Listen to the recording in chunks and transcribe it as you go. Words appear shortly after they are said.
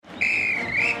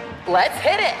Let's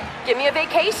hit it. Give me a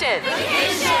vacation.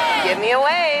 Vacation! Give me a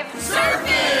wave.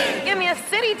 Surfing! Give me a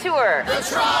city tour. The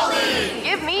trolley!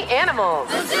 Give me animals.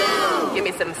 The zoo! Give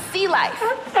me some sea life.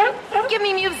 Give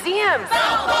me museums.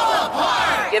 Balboa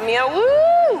Park! Give me a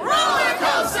woo! Roller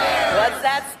coaster! What's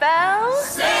that spell?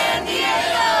 San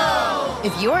Diego!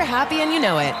 If you're happy and you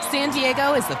know it, San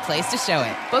Diego is the place to show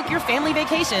it. Book your family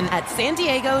vacation at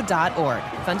sandiego.org.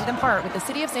 Funded in part with the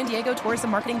City of San Diego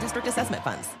Tourism Marketing District Assessment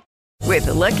Funds. With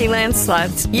the Lucky Land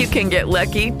Slots, you can get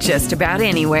lucky just about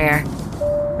anywhere.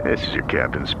 This is your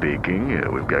captain speaking.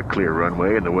 We've got clear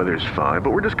runway and the weather's fine,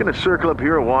 but we're just going to circle up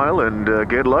here a while and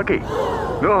get lucky.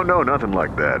 No, nothing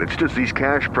like that. It's just these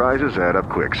cash prizes add up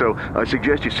quick. So I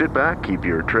suggest you sit back, keep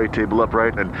your tray table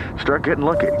upright, and start getting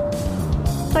lucky.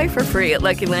 Play for free at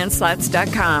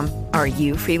LuckyLandSlots.com. Are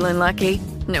you feeling lucky?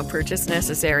 No purchase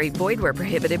necessary. Void where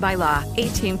prohibited by law.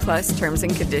 18+ terms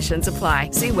and conditions apply.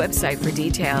 See website for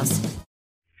details.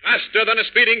 Faster than a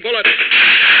speeding bullet.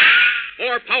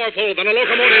 More powerful than a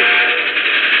locomotive.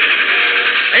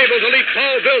 Able to leap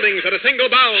tall buildings at a single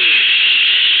bound.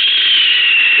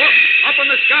 Look, up in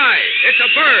the sky. It's a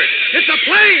bird. It's a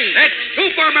plane. It's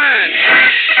Superman.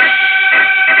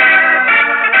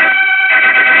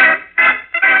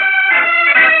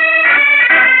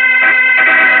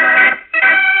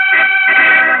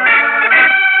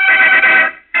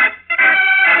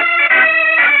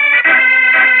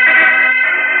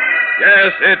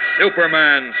 Yes, it's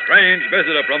Superman, strange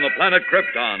visitor from the planet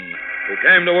Krypton, who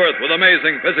came to Earth with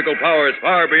amazing physical powers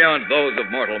far beyond those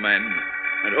of mortal men,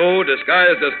 and who,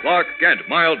 disguised as Clark Kent,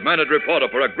 mild-mannered reporter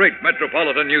for a great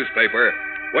metropolitan newspaper,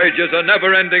 wages a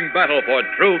never-ending battle for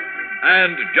truth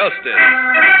and justice.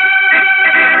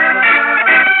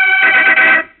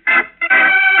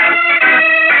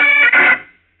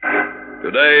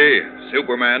 Today,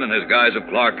 Superman, in his guise of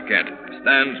Clark Kent,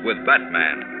 stands with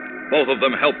Batman, both of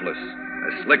them helpless,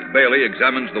 as Slick Bailey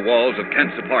examines the walls of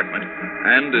Kent's apartment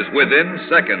and is within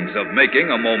seconds of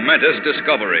making a momentous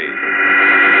discovery.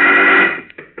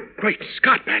 Great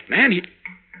Scott, Batman,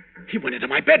 he went into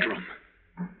my bedroom.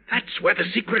 That's where the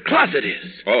secret closet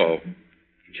is. Oh.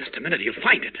 In just a minute, he'll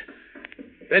find it.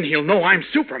 Then he'll know I'm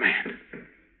Superman.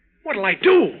 What'll I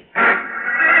do?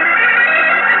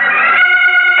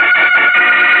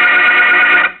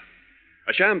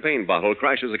 A champagne bottle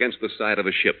crashes against the side of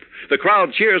a ship. The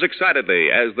crowd cheers excitedly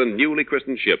as the newly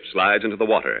christened ship slides into the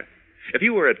water. If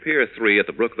you were at Pier 3 at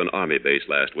the Brooklyn Army Base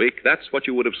last week, that's what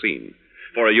you would have seen.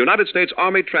 For a United States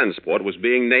Army transport was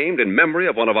being named in memory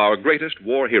of one of our greatest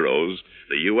war heroes,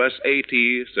 the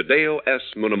USAT Sadeo S.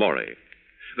 Munamori.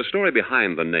 The story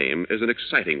behind the name is an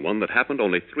exciting one that happened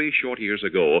only 3 short years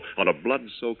ago on a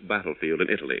blood-soaked battlefield in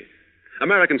Italy.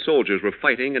 American soldiers were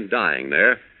fighting and dying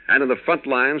there, and in the front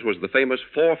lines was the famous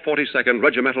 442nd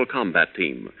Regimental Combat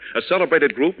Team, a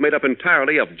celebrated group made up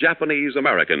entirely of Japanese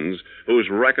Americans whose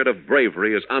record of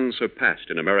bravery is unsurpassed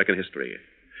in American history.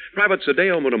 Private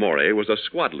Sadeo Munamori was a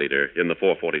squad leader in the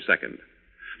 442nd.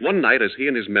 One night, as he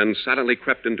and his men silently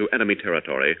crept into enemy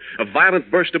territory, a violent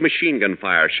burst of machine gun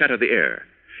fire shattered the air.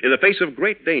 In the face of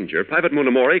great danger, Private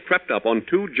Munamori crept up on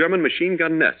 2 German machine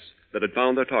gun nests that had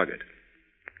found their target.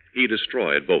 He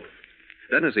destroyed both.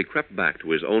 Then, as he crept back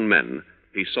to his own men,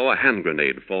 he saw a hand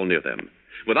grenade fall near them.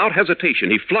 Without hesitation,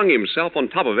 he flung himself on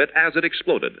top of it as it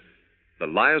exploded. The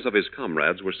lives of his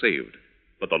comrades were saved,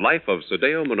 but the life of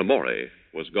Sadeo Munamori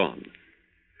was gone.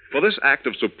 For this act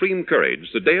of supreme courage,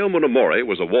 Sadeo Munamori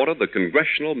was awarded the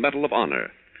Congressional Medal of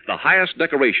Honor, the highest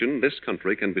decoration this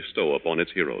country can bestow upon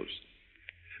its heroes.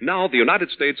 Now, the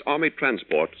United States Army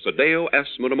Transport, Sadeo S.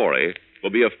 Munamori, will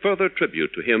be a further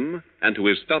tribute to him and to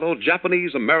his fellow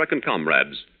Japanese-American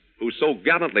comrades who so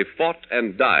gallantly fought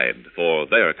and died for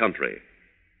their country.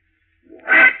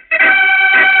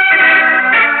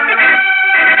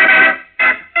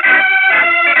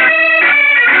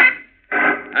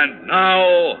 And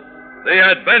now, the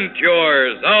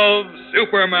adventures of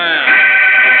Superman.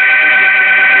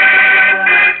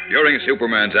 During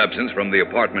Superman's absence from the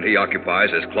apartment he occupies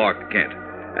as Clark Kent,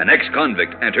 an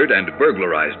ex-convict entered and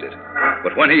burglarized it.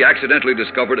 But when he accidentally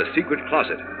discovered a secret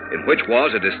closet in which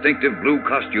was a distinctive blue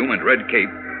costume and red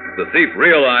cape, the thief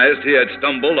realized he had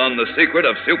stumbled on the secret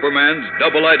of Superman's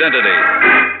double identity.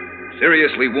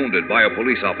 Seriously wounded by a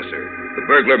police officer, the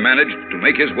burglar managed to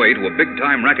make his way to a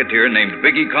big-time racketeer named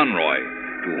Biggie Conroy,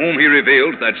 to whom he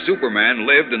revealed that Superman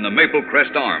lived in the Maple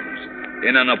Crest Arms,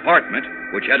 in an apartment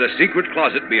which had a secret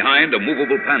closet behind a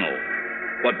movable panel.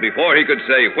 But before he could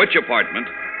say which apartment,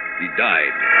 he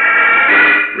died.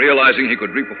 Realizing he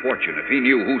could reap a fortune if he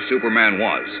knew who Superman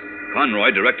was,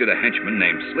 Conroy directed a henchman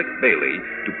named Slick Bailey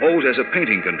to pose as a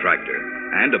painting contractor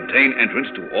and obtain entrance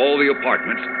to all the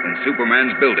apartments in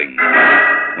Superman's building.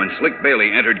 When Slick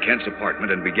Bailey entered Kent's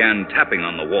apartment and began tapping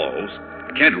on the walls,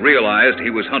 Kent realized he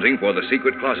was hunting for the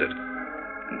secret closet.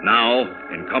 And now,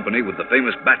 in company with the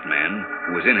famous Batman,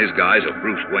 who is in his guise of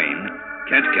Bruce Wayne,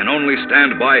 Kent can only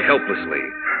stand by helplessly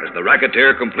as the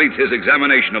racketeer completes his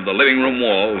examination of the living room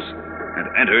walls and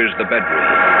enters the bedroom.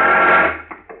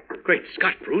 Great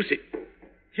Scott, Bruce.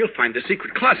 He'll find the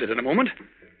secret closet in a moment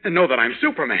and know that I'm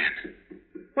Superman.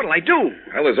 What'll I do?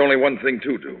 Well, there's only one thing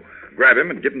to do. Grab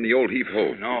him and give him the old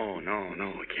heave-ho. No.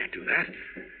 We can't do that.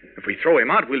 If we throw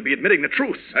him out, we'll be admitting the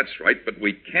truth. That's right, but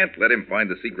we can't let him find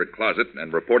the secret closet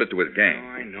and report it to his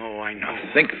gang. Oh, I know.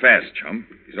 Think fast, chum.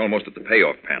 He's almost at the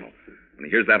payoff panel. When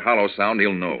he hears that hollow sound,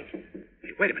 he'll know.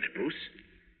 Hey, wait a minute, Bruce.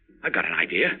 I've got an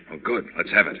idea. Oh, good.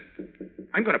 Let's have it.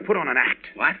 I'm going to put on an act.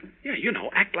 What? Yeah,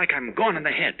 act like I'm gone in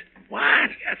the head. What?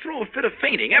 Yeah, throw a fit of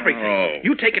fainting, everything. Oh.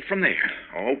 You take it from there.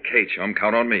 Okay, chum.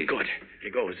 Count on me. Good.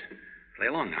 Here goes. Play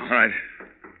along now. All right.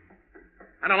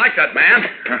 I don't like that man.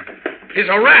 He's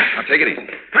a rat. Now, take it easy.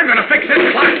 I'm going to fix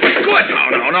his clock for good.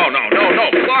 No.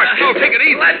 Clark, no, take it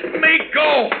easy. Let me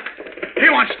go. He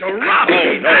wants to rob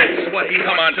me. No. That's what he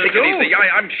Come wants on, to take do. it easy.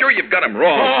 I'm sure you've got him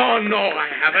wrong. Oh, no, I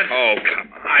haven't. Oh, come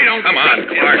on. I don't Come on,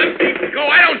 think Clark. Let me go.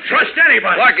 I don't trust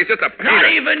anybody. Clark, he's just a painter. Not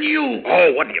even you.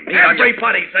 Oh, what do you mean?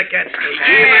 Everybody's against me.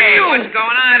 Hey, even you. what's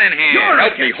going on in here? You're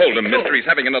Help me hold him, mister. He's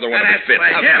having another one of his That's fits.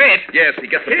 for him. fit? Yes, he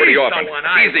gets them He's pretty the often. one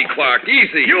I Easy, want. Clark,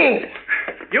 easy.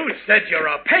 You said you're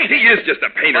a painter. He is just a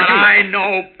painter. But I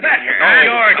know better. Oh,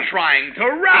 You're come- trying to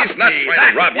rob He's not me.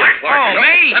 trying to rob you, That's Clark. what- No.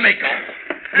 me? Let me go.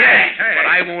 Yes, Hey. but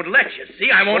I won't let you. See,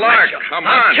 I won't Clark, let you. come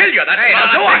I'll on. kill you. That's Hey, what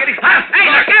I'll do. now, take it easy. Hey,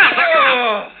 look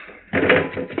out!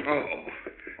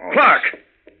 Clark!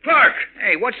 Clark!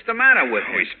 Hey, what's the matter with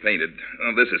Oh, him? he's fainted.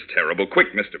 Oh, this is terrible.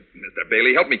 Quick, Mr.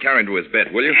 Bailey, help me carry him to his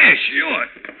bed, will you? Yeah, sure.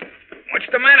 What's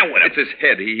the matter with him? It's his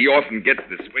head. He often gets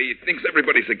this way. He thinks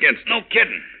everybody's against him. No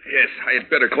kidding. Yes, I had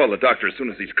better call the doctor as soon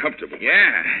as he's comfortable.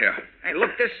 Yeah. Hey,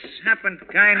 look, this happened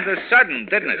kind of sudden,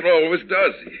 didn't it? It always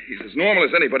does. He's as normal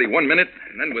as anybody 1 minute,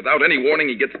 and then without any warning,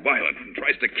 he gets violent and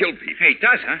tries to kill people. Hey, it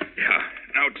does, huh? Yeah.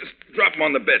 Now, just drop him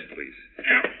on the bed, please.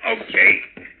 Yeah, okay.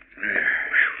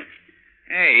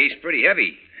 Hey, he's pretty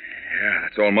heavy. Yeah,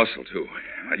 that's all muscle, too.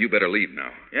 You better leave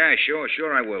now. Yeah, sure,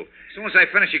 I will. As soon as I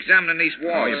finish examining these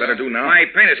walls. you better do now. My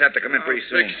painters have to come in pretty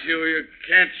soon. Fix you. You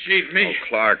can't cheat me. Oh,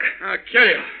 Clark. I'll kill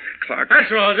you. Clark. That's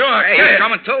what I'll do. I'll Hey, kill he's you.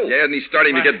 coming too. Yeah, and he's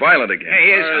starting to get violent again.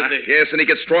 Hey, he is, Where huh? is he? Yes, and he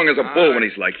gets strong as a bull when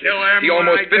he's like this. Kill him He when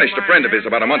I almost get finished a my friend of his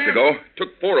hands about a month on him. ago.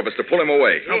 Took 4 of us to pull him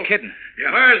away. No kidding.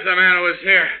 Yeah. Where's the man who was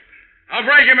here? I'll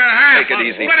break him in half. Take it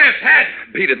easy. Split his head.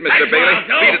 Beat it, Mr. That's what Bailey.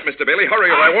 I'll do. Beat it, Mr. Bailey. Hurry,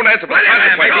 or I won't answer for the Wait a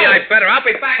minute, consequences. Maybe I better. I'll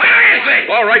be back. Where is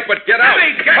he? All right, but get out. Let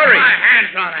me get Hurry. my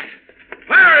hands on it.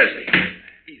 Where is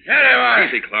he? There you are.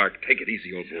 Easy, Clark. Take it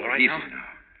easy, old boy. All right easy now? now.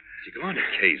 Is he gone?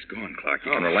 Okay, he's gone, Clark.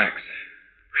 You can Oh. relax.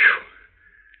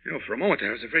 You know, for a moment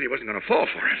I was afraid he wasn't going to fall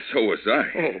for it. So was I.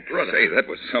 Oh, brother. Say, that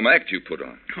was some act you put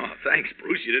on. Oh, thanks,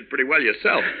 Bruce. You did pretty well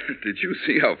yourself. Did you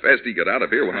see how fast he got out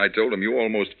of here when I told him you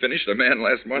almost finished a man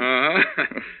last month?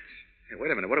 Uh-huh. Hey,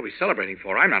 wait a minute. What are we celebrating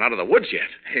for? I'm not out of the woods yet.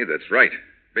 Hey, that's right.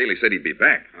 Bailey said he'd be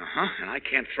back. Uh-huh. And I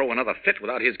can't throw another fit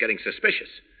without his getting suspicious.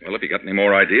 Well, have you got any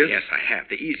more ideas? Yes, I have.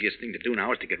 The easiest thing to do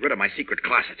now is to get rid of my secret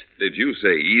closet. Did you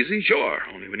say easy? Sure,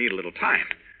 only we need a little time.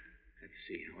 Let's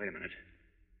see. Wait a minute.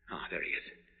 Ah, there he is.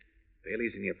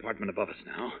 Bailey's in the apartment above us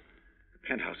now. The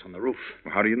penthouse on the roof.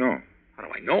 Well, how do you know? How do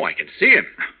I know? I can see him.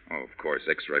 Oh, of course,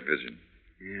 X-ray vision.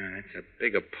 Yeah, that's a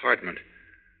big apartment.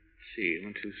 Let's see.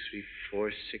 1, 2, 3,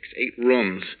 4, 6, 8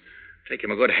 rooms. Take him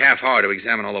a good half hour to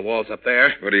examine all the walls up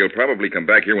there. But he'll probably come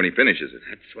back here when he finishes it.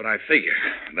 That's what I figure.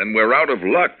 Then we're out of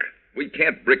luck. We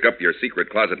can't brick up your secret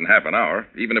closet in half an hour,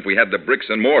 even if we had the bricks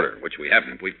and mortar, which we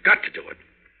haven't. We've got to do it.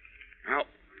 I'll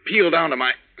peel down to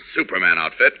my Superman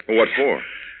outfit. What for?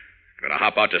 Gonna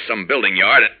hop out to some building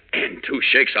yard, and in 2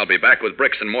 shakes I'll be back with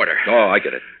bricks and mortar. Oh, I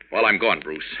get it. While I'm gone,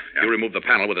 Bruce, you remove the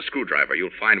panel with a screwdriver. You'll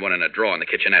find one in a drawer in the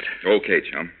kitchenette. Okay,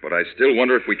 chum. But I still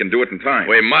wonder if we can do it in time.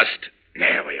 We must.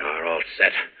 There we are, all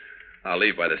set. I'll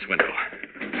leave by this window.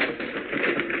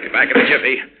 Be back in a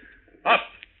jiffy. Up,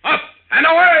 and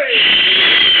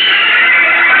away!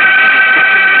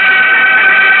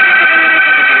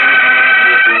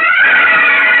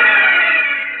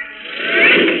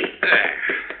 There.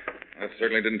 That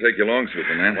certainly didn't take you long,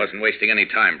 Superman. Wasn't wasting any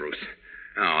time, Bruce.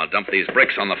 Now, I'll dump these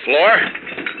bricks on the floor.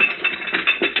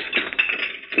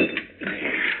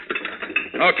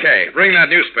 Okay, bring that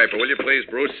newspaper, will you please,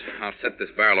 Bruce? I'll set this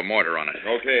barrel of mortar on it.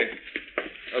 Okay.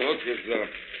 Look,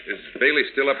 is Bailey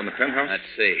still up in the penthouse? Let's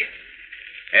see.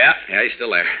 Yeah, he's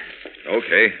still there.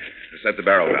 Okay. Set the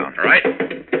barrel down. All right.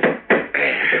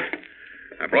 There.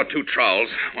 I brought 2 trowels.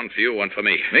 One for you, one for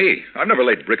me. Me? I've never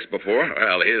laid bricks before.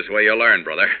 Well, here's where you learn,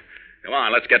 brother. Come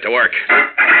on, let's get to work.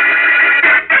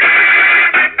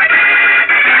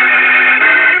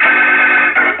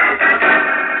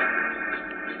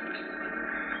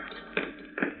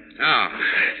 Now,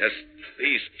 just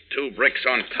these 2 bricks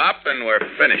on top, and we're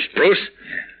finished, Bruce.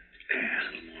 A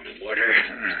little more mortar.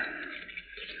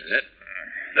 That's it.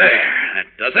 There, that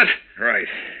does it. Right.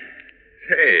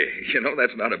 Hey,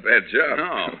 that's not a bad job.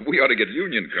 No. We ought to get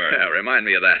union cards. Yeah, remind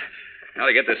me of that. Now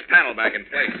to get this panel back in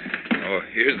place. Oh,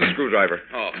 here's the screwdriver.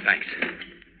 Oh, thanks.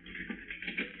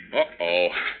 Uh-oh.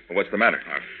 Well, what's the matter?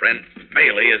 Our friend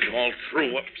Bailey is all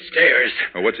through upstairs.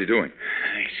 Oh, what's he doing?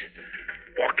 He's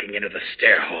walking into the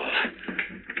stair hall.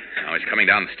 Now he's coming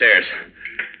down the stairs.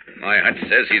 My hunch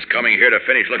says he's coming here to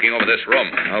finish looking over this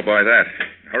room. I'll buy that.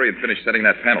 Hurry and finish setting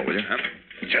that panel, will you?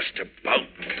 Just about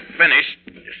finished.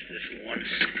 Just this one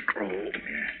screw.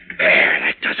 There,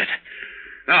 that does it.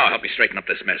 Now, help me straighten up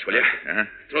this mess, will you? Uh-huh.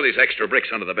 Throw these extra bricks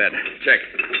under the bed. Check.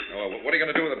 Oh, what are you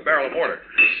going to do with a barrel of mortar?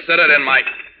 Set it in my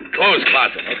clothes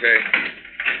closet. Okay.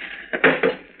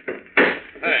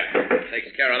 There.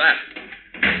 Takes care of that.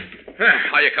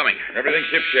 How are you coming? Everything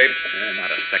shipshape.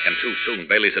 Not a second too soon.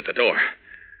 Bailey's at the door.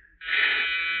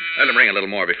 Let him ring a little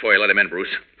more before you let him in,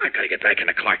 Bruce. I gotta get back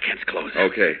into Clark Kent's clothes.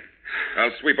 Okay.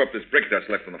 I'll sweep up this brick dust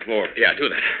left on the floor. Yeah, do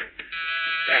that.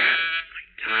 There.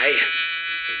 Tie.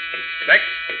 Specs.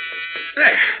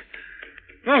 There.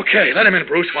 Okay, let him in,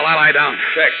 Bruce, while I lie down.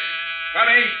 Check.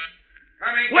 Coming.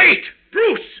 Wait!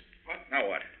 Bruce! What? Now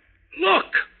what?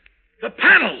 Look! The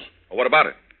panel! Well, what about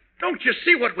it? Don't you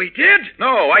see what we did?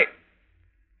 No,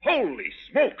 Holy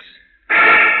smokes!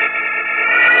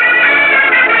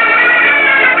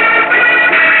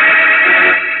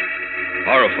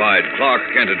 Horrified,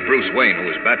 Clark Kent and Bruce Wayne, who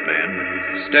is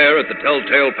Batman, stare at the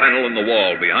telltale panel in the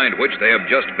wall behind which they have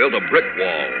just built a brick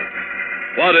wall.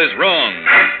 What is wrong?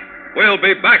 We'll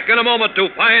be back in a moment to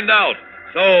find out,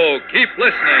 so keep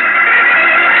listening.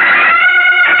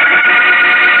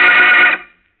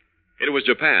 It was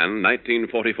Japan,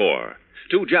 1944.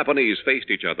 2 Japanese faced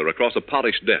each other across a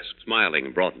polished desk,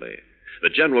 smiling broadly. The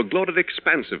general gloated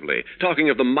expansively, talking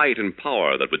of the might and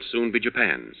power that would soon be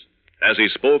Japan's. As he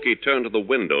spoke, he turned to the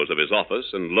windows of his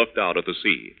office and looked out at the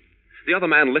sea. The other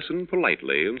man listened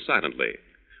politely and silently.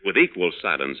 With equal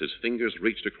silence, his fingers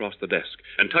reached across the desk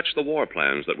and touched the war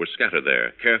plans that were scattered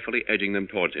there, carefully edging them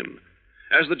towards him.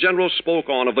 As the general spoke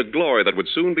on of the glory that would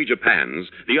soon be Japan's,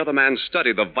 the other man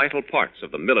studied the vital parts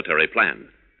of the military plan.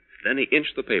 Then he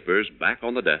inched the papers back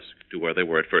on the desk to where they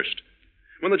were at first.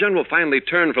 When the general finally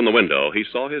turned from the window, he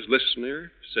saw his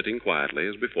listener sitting quietly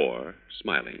as before,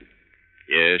 smiling.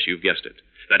 Yes, you've guessed it.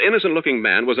 That innocent-looking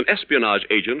man was an espionage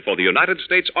agent for the United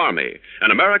States Army, an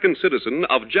American citizen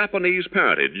of Japanese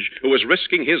parentage who was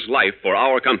risking his life for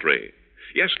our country.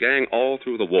 Yes, gang, all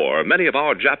through the war, many of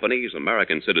our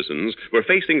Japanese-American citizens were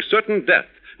facing certain death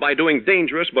by doing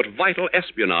dangerous but vital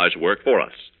espionage work for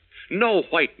us. No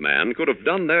white man could have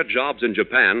done their jobs in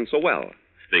Japan so well,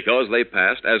 because they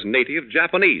passed as native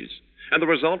Japanese, and the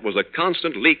result was a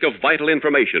constant leak of vital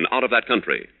information out of that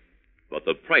country. But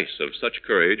the price of such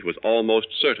courage was almost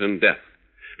certain death.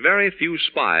 Very few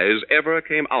spies ever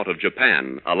came out of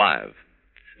Japan alive.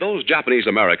 Those Japanese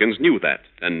Americans knew that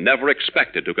and never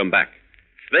expected to come back.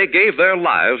 They gave their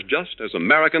lives just as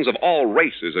Americans of all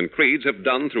races and creeds have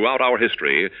done throughout our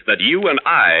history, that you and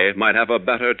I might have a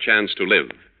better chance to live.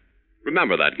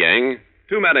 Remember that, gang.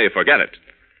 Too many forget it.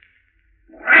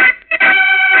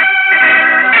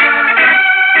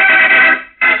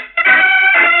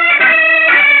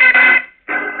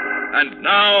 And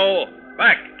now,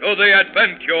 back to the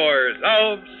adventures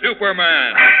of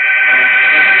Superman.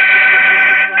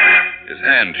 His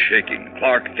hand shaking,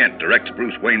 Clark Kent directs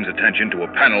Bruce Wayne's attention to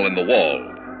a panel in the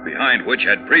wall, behind which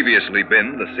had previously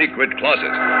been the secret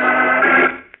closet.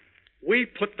 We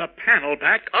put the panel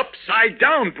back upside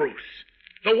down, Bruce.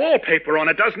 The wallpaper on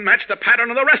it doesn't match the pattern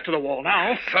of the rest of the wall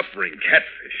now. Suffering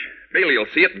catfish. Bailey will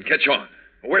see it and catch on.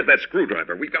 Where's that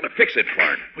screwdriver? We've got to fix it,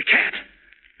 Clark. We can't.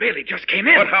 Bailey just came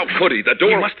in. But how could he? The door...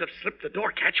 He must have slipped the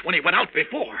door catch when he went out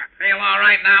before. Feel all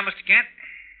right now, Mr. Kent?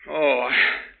 Oh,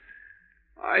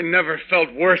 I never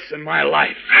felt worse in my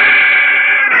life.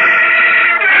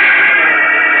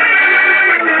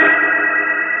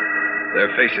 Their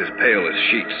faces pale as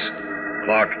sheets.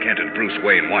 Clark Kent and Bruce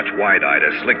Wayne watch wide-eyed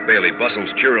as Slick Bailey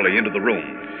bustles cheerily into the room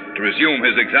to resume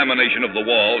his examination of the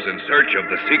walls in search of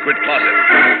the secret closet.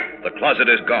 The closet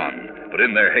is gone, but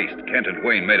in their haste, Kent and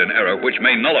Wayne made an error which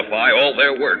may nullify all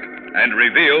their work and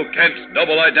reveal Kent's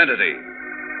double identity.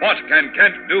 What can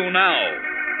Kent do now?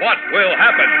 What will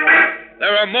happen?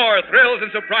 There are more thrills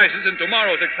and surprises in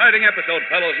tomorrow's exciting episode,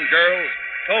 fellows and girls,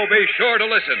 so be sure to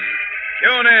listen.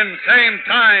 Tune in, same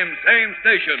time, same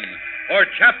station, for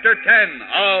Chapter 10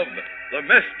 of The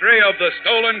Mystery of the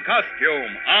Stolen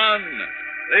Costume on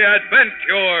The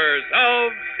Adventures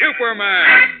of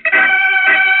Superman.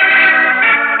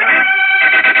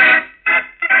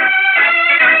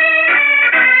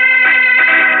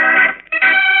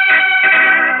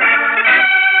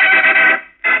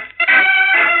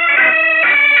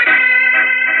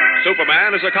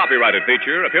 Superman is a copyrighted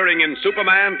feature appearing in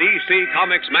Superman DC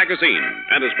Comics magazine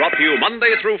and is brought to you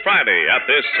Monday through Friday at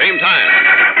this same time.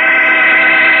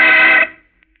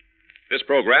 This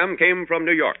program came from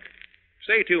New York.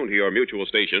 Stay tuned to your mutual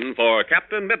station for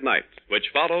Captain Midnight,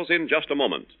 which follows in just a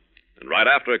moment. And right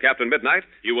after Captain Midnight,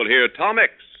 you will hear Tom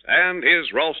Mix and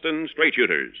his Ralston Straight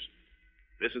Shooters.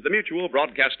 This is the Mutual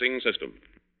Broadcasting System.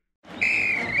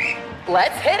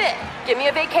 Let's hit it. Give me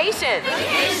a vacation.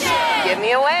 Vacation! Give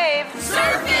me a wave.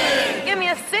 Surfing! Give me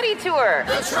a city tour.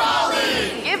 The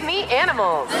trolley! Give me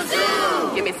animals. The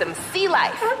zoo! Give me some sea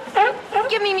life.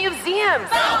 Give me museums.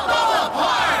 Balboa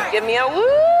Park! Give me a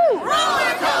woo!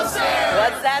 Roller coaster!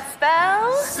 What's that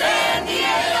spell? San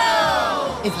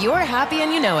Diego! If you're happy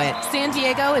and you know it, San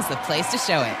Diego is the place to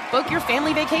show it. Book your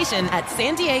family vacation at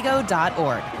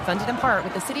sandiego.org. Funded in part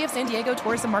with the City of San Diego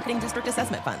Tourism Marketing District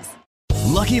Assessment Funds.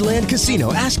 Lucky Land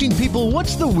Casino, asking people,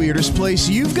 what's the weirdest place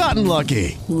you've gotten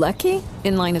lucky? Lucky?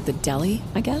 In line at the deli,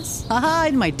 I guess? Aha,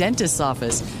 in my dentist's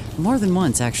office. More than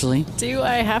once, actually. Do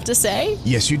I have to say?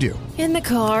 Yes, you do. In the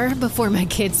car before my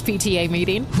kids' PTA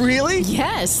meeting. Really?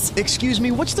 Yes. Excuse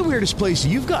me, what's the weirdest place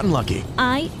you've gotten lucky?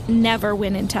 I never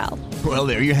win and tell. Well,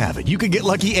 there you have it. You can get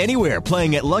lucky anywhere,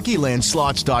 playing at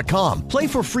LuckyLandSlots.com. Play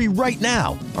for free right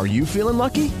now. Are you feeling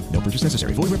lucky? No purchase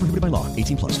necessary. Void where prohibited by law.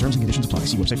 18+. Terms and conditions apply.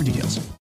 See website for details.